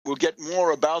we'll get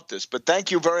more about this. But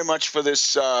thank you very much for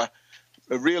this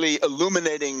really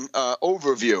illuminating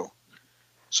overview.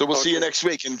 So we'll see you next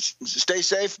week. And stay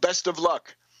safe. Best of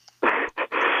luck.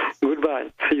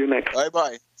 Goodbye. See you next.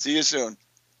 Bye-bye. See you soon.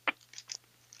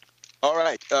 All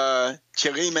right.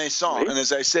 Thierry Maison. And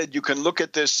as I said, you can look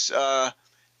at this.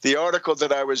 The article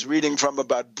that I was reading from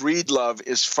about breedlove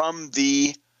is from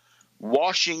the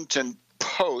Washington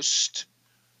Post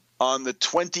on the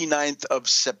 29th of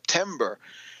September.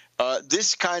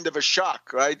 This kind of a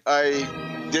shock, right? I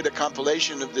did a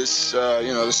compilation of this,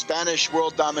 the Spanish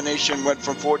world domination went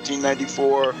from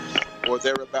 1494 or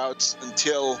thereabouts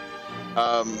until,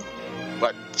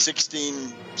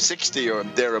 1660 or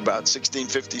thereabouts,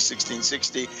 1650,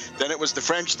 1660. Then it was the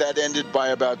French that ended by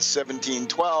about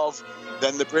 1712.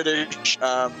 Then the British,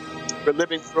 we're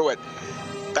living through it.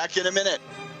 Back in a minute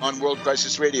on World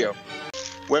Crisis Radio.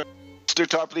 Webster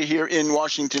Tarpley here in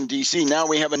Washington, D.C. Now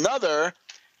we have another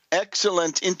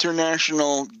excellent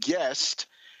international guest,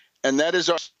 and that is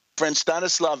our friend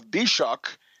Stanislav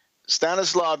Bishok.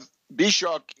 Stanislav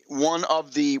Bishok, one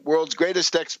of the world's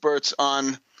greatest experts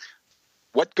on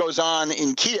what goes on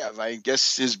in Kiev. I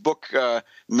guess his book,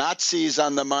 Nazis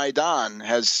on the Maidan,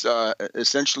 has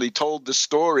essentially told the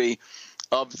story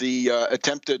of the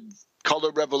attempted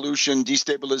color revolution,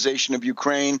 destabilization of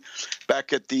Ukraine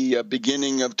back at the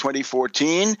beginning of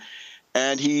 2014.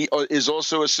 And he is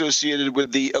also associated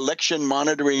with the election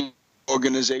monitoring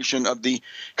organization of the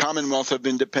Commonwealth of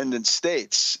Independent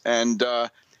States. And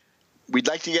we'd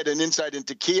like to get an insight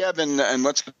into Kiev and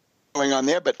what's going on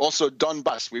there, but also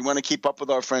Donbass. We want to keep up with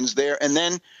our friends there. And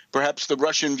then perhaps the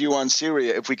Russian view on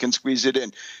Syria, if we can squeeze it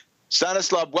in.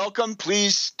 Stanislav, welcome.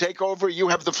 Please take over. You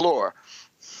have the floor.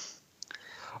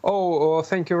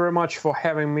 Thank you very much for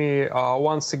having me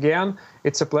once again.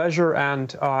 It's a pleasure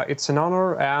and it's an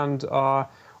honor. And,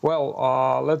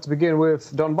 let's begin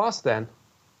with Donbass then.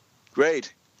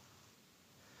 Great.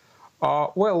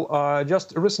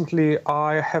 Just recently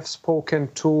I have spoken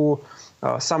to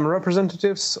some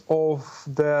representatives of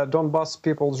the Donbass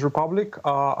People's Republic.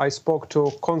 I spoke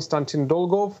to Konstantin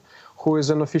Dolgov, who is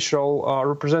an official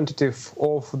representative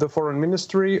of the Foreign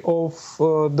Ministry of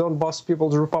Donbass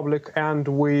People's Republic, and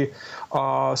we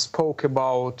spoke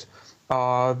about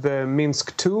the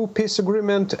Minsk II peace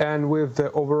agreement and with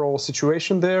the overall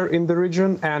situation there in the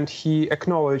region. And he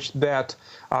acknowledged that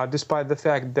despite the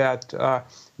fact that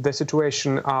the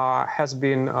situation has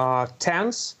been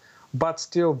tense, but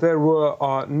still there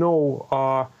were no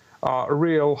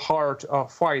real hard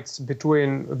fights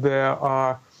between the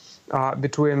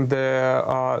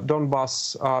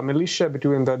Donbass militia,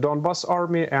 between the Donbass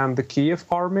army and the Kiev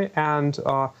army, and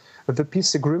the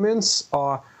peace agreements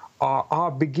are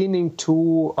beginning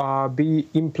to be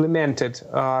implemented.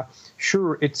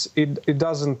 Sure, it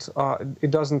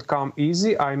doesn't come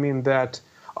easy. I mean that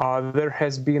there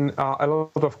has been a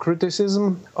lot of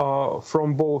criticism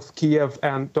from both Kiev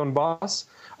and Donbass,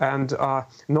 and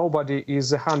nobody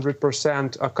is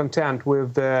 100% content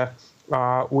with the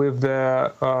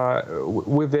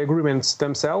agreements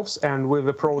themselves and with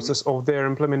the process of their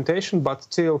implementation. But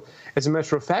still, as a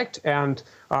matter of fact, and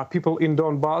people in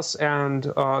Donbass and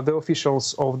the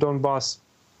officials of Donbass,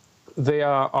 they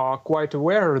are quite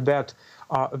aware that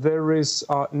there is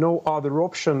no other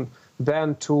option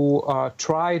than to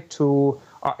try to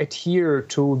adhere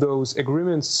to those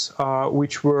agreements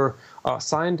which were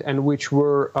signed and which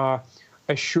were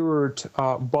assured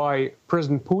by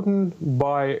President Putin,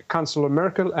 by Chancellor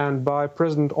Merkel, and by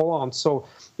President Hollande. So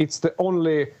it's the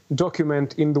only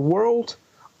document in the world,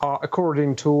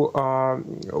 according to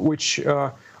which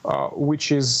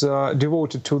is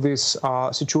devoted to this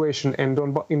situation in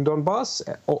Donbass,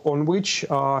 on which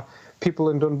people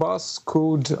in Donbass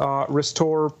could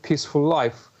restore peaceful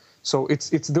life. So it's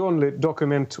the only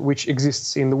document which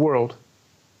exists in the world.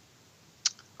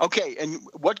 Okay, and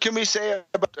what can we say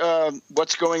about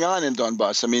what's going on in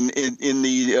Donbass? I mean, in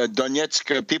the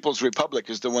Donetsk People's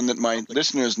Republic is the one that my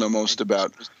listeners know most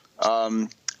about.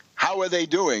 How are they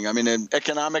doing? I mean, in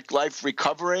economic life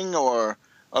recovering, or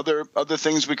other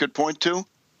things we could point to?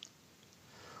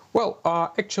 Well,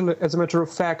 actually, as a matter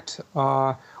of fact,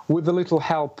 with a little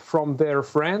help from their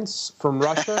friends from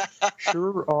Russia,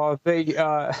 sure, they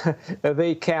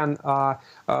can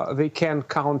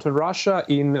counter Russia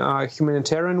in a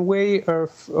humanitarian way,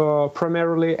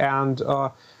 primarily, and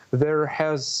there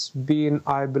have been,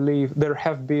 I believe,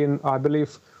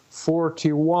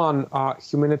 41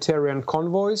 humanitarian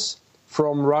convoys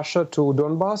from Russia to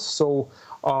Donbass. So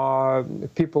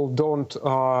people don't,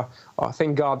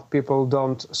 thank God, people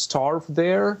don't starve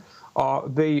there.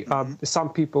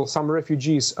 some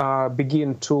refugees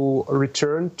begin to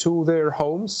return to their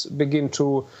homes, begin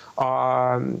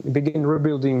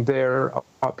rebuilding their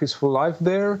peaceful life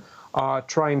there,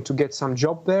 trying to get some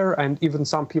job there, and even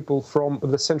some people from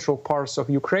the central parts of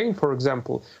Ukraine, for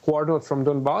example, who are not from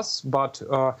Donbass, but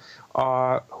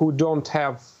who don't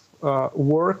have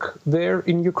work there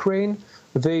in Ukraine,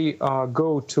 they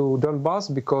go to Donbass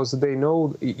because they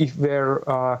know if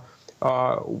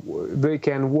they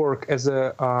can work as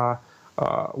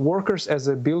workers, as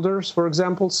builders, for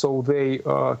example, so they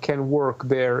can work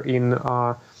there in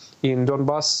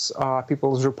Donbass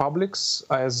People's Republics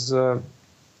as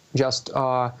just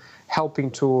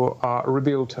helping to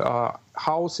rebuild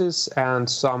houses and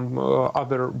some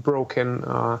other broken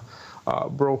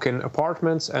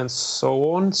apartments and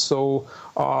so on. So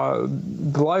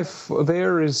the life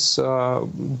there is,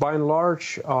 by and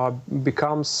large,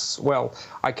 becomes, well,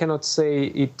 I cannot say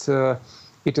it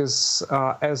is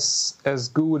as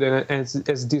good and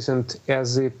as decent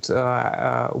as it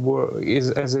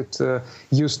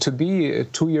used to be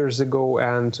 2 years ago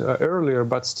and earlier,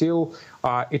 but still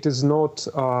it is not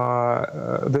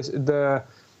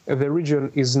the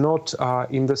region is not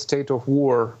in the state of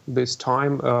war this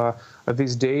time,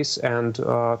 these days, and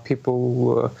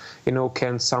people,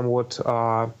 can somewhat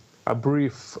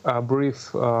breathe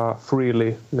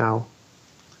freely now.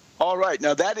 All right.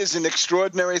 Now, that is an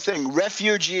extraordinary thing.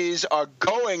 Refugees are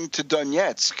going to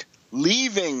Donetsk,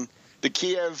 leaving the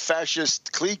Kiev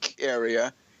fascist clique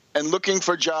area and looking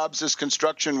for jobs as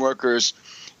construction workers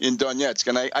in Donetsk.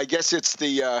 And I guess it's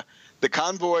the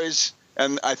convoys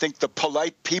and I think the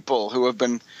polite people who have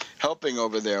been helping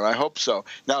over there. I hope so.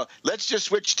 Now, let's just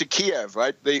switch to Kiev,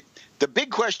 right? The big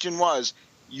question was,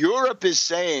 Europe is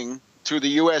saying to the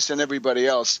U.S. and everybody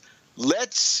else,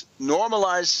 let's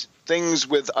normalize things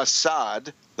with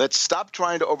Assad. Let's stop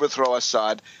trying to overthrow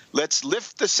Assad. Let's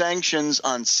lift the sanctions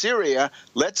on Syria.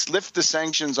 Let's lift the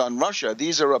sanctions on Russia.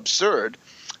 These are absurd.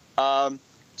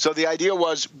 So the idea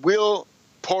was, will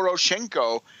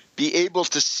Poroshenko be able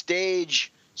to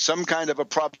stage some kind of a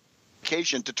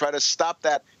provocation to try to stop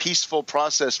that peaceful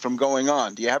process from going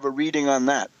on? Do you have a reading on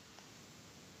that?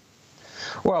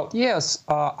 Well, yes.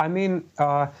 I mean,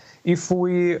 if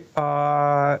we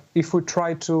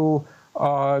try to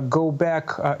go back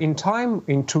in time,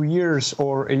 in 2 years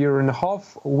or a year and a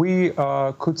half, we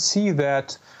could see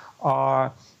that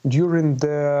during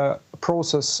the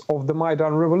process of the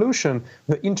Maidan Revolution,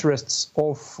 the interests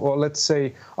of, let's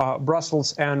say,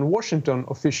 Brussels and Washington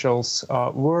officials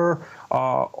were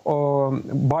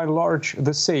by and large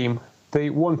the same. They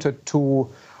wanted to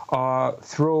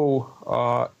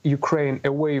throw Ukraine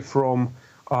away from,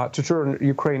 to turn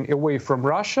Ukraine away from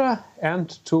Russia and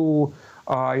to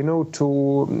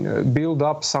to build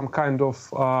up some kind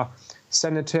of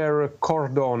sanitary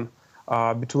cordon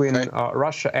between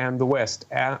Russia and the West.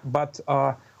 But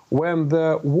when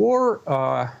the war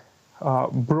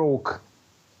broke,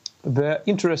 the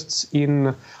interests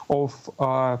of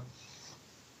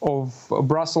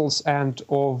Brussels and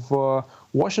of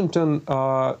Washington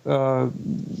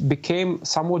became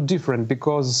somewhat different,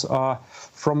 because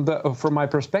from my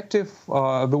perspective,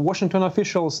 the Washington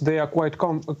officials, they are quite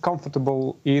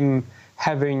comfortable in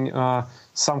having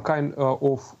some kind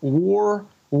of war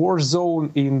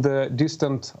zone in the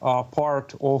distant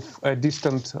part of a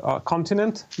distant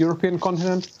continent, European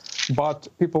continent. But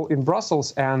people in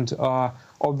Brussels and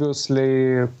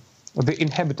obviously the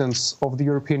inhabitants of the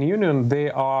European Union,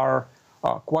 they are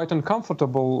quite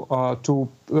uncomfortable,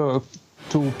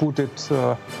 to put it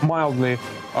mildly,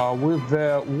 with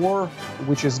the war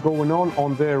which is going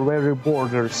on their very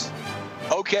borders.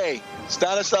 Okay,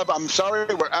 Stanislav, I'm sorry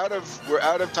we're out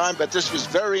of time, but this was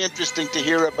very interesting to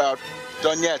hear about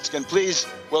Donetsk, and please,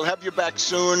 we'll have you back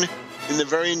soon in the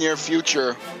very near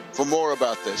future for more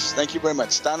about this. Thank you very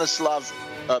much. Stanislav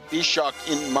Bishok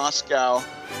in Moscow.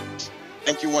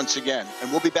 Thank you once again.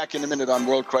 And we'll be back in a minute on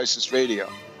World Crisis Radio.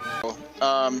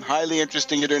 Highly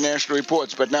interesting international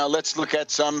reports. But now let's look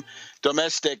at some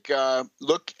domestic.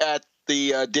 Look at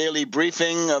the daily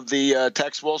briefing of the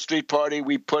Tax Wall Street Party.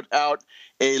 We put out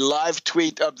a live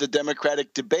tweet of the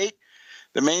Democratic debate.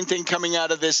 The main thing coming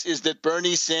out of this is that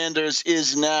Bernie Sanders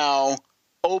is now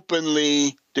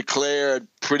openly declared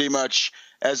pretty much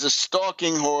as a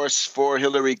stalking horse for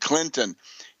Hillary Clinton.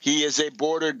 He is a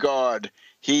border guard.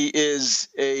 He is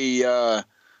a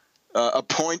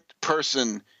point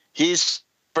person. He's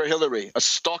for Hillary. A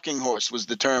stalking horse was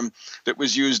the term that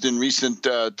was used in recent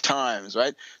times,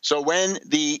 right? So when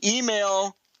the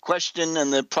email question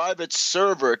and the private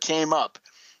server came up,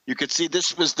 you could see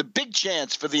this was the big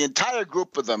chance for the entire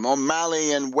group of them,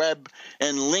 O'Malley and Webb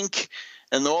and Link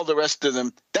and all the rest of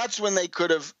them, that's when they could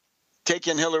have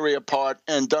taken Hillary apart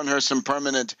and done her some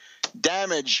permanent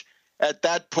damage. At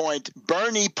that point,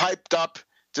 Bernie piped up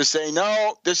to say,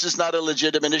 no, this is not a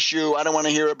legitimate issue. I don't want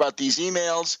to hear about these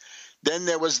emails. Then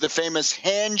there was the famous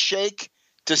handshake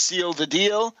to seal the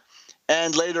deal.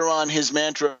 And later on, his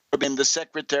mantra, the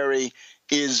secretary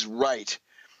is right.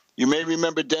 You may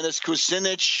remember Dennis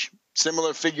Kucinich,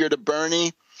 similar figure to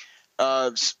Bernie,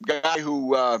 guy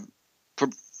who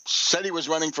said he was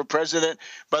running for president.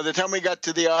 By the time we got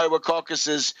to the Iowa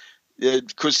caucuses,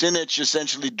 Kucinich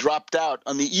essentially dropped out.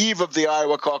 On the eve of the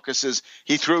Iowa caucuses,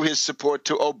 he threw his support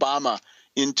to Obama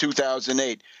in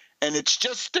 2008. And it's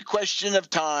just a question of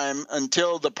time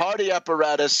until the party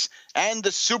apparatus and the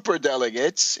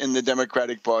superdelegates in the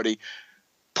Democratic Party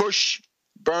push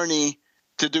Bernie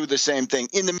to do the same thing.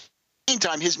 In the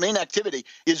meantime, his main activity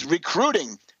is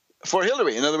recruiting for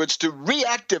Hillary. In other words, to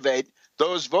reactivate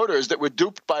those voters that were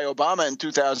duped by Obama in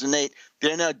 2008.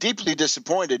 They're now deeply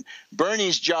disappointed.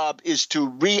 Bernie's job is to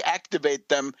reactivate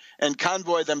them and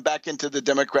convoy them back into the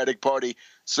Democratic Party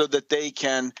so that they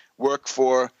can work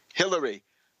for Hillary.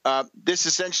 This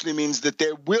essentially means that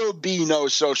there will be no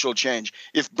social change.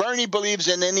 If Bernie believes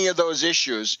in any of those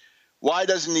issues, why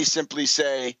doesn't he simply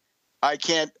say, I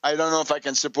don't know if I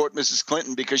can support Mrs.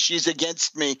 Clinton because she's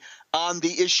against me on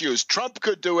the issues. Trump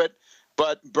could do it,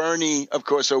 but Bernie, of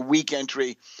course, a weak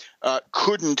entry,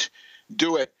 couldn't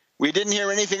do it. We didn't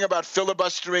hear anything about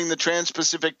filibustering the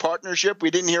Trans-Pacific Partnership.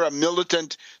 We didn't hear a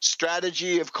militant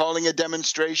strategy of calling a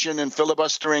demonstration and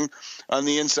filibustering on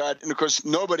the inside. And, of course,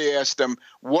 nobody asked them,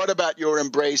 what about your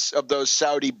embrace of those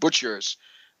Saudi butchers?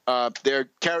 They're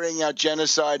carrying out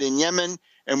genocide in Yemen,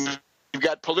 and we've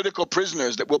got political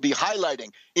prisoners that we'll be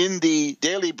highlighting in the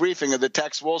daily briefing of the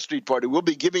Tax Wall Street Party. We'll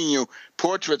be giving you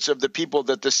portraits of the people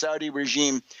that the Saudi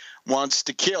regime wants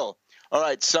to kill. All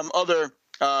right, some other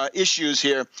issues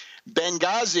here.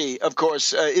 Benghazi, of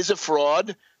course, is a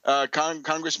fraud.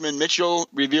 Congressman Mitchell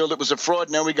revealed it was a fraud.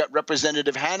 Now we got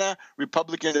Representative Hanna,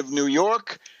 Republican of New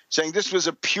York, saying this was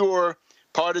a pure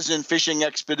partisan fishing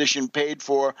expedition paid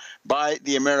for by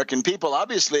the American people.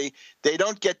 Obviously, they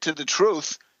don't get to the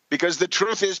truth because the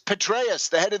truth is Petraeus,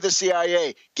 the head of the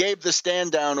CIA, gave the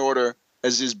stand-down order,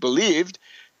 as is believed,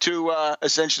 to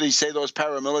essentially say those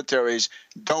paramilitaries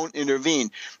don't intervene.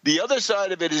 The other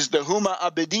side of it is the Huma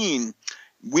Abedin,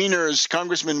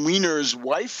 Congressman Weiner's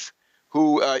wife,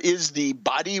 who is the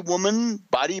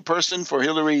body person for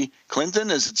Hillary Clinton,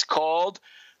 as it's called.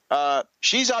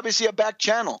 She's obviously a back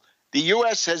channel. The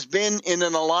U.S. has been in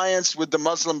an alliance with the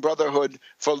Muslim Brotherhood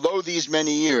for these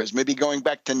many years, maybe going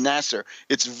back to Nasser.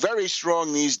 It's very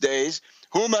strong these days.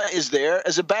 Huma is there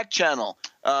as a back channel.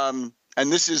 And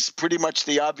this is pretty much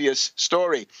the obvious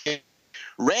story.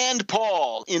 Rand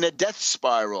Paul in a death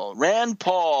spiral. Rand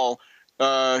Paul,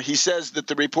 he says that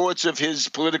the reports of his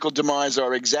political demise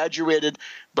are exaggerated,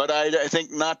 but I think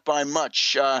not by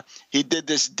much. He did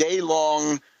this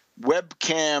day-long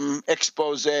webcam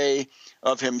expose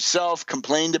of himself,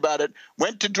 complained about it,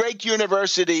 went to Drake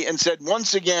University and said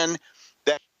once again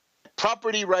that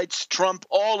property rights trump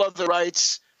all other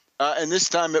rights, and this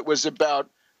time it was about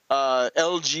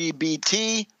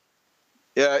LGBT.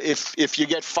 If you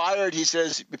get fired, he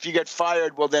says, if you get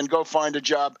fired, well, then go find a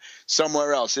job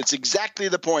somewhere else. It's exactly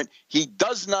the point. He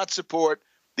does not support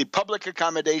the public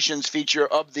accommodations feature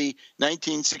of the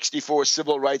 1964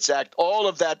 Civil Rights Act. All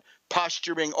of that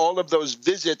posturing, all of those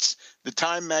visits, the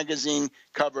Time magazine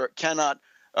cover cannot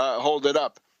cover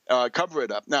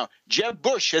it up. Now, Jeb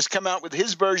Bush has come out with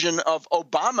his version of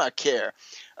Obamacare.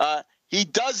 He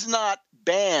does not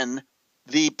ban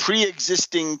the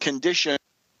pre-existing condition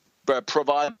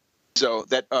proviso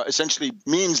that essentially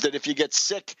means that if you get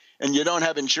sick and you don't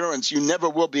have insurance, you never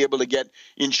will be able to get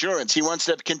insurance. He wants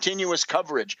to have continuous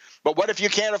coverage. But what if you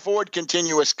can't afford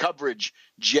continuous coverage,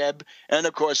 Jeb? And,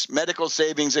 of course, medical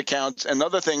savings accounts and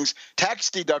other things,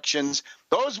 tax deductions,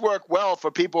 those work well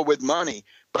for people with money.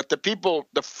 But the people,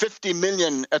 the 50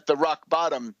 million at the rock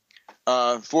bottom,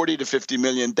 40 to 50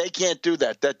 million, they can't do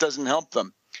that. That doesn't help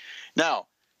them. Now,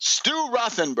 Stu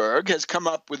Rothenberg has come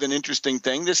up with an interesting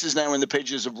thing. This is now in the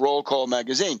pages of Roll Call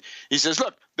magazine. He says,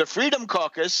 look, the Freedom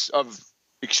Caucus of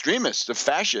extremists, of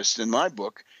fascists in my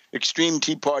book, extreme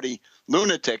Tea Party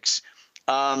lunatics,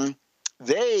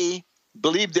 they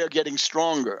believe they're getting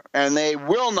stronger and they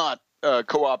will not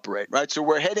cooperate, right? So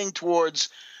we're heading towards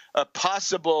a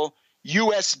possible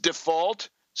U.S. default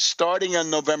starting on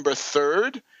November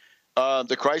 3rd.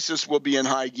 The crisis will be in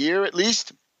high gear at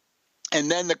least. And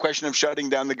then the question of shutting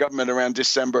down the government around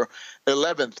December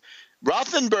 11th.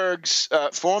 Rothenberg's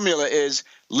formula is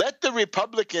let the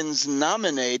Republicans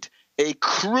nominate a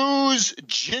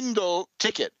Cruz-Jindal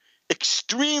ticket.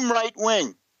 extreme right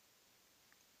wing,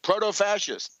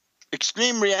 proto-fascist,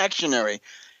 extreme reactionary,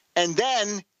 and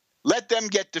then let them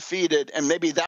get defeated, and maybe that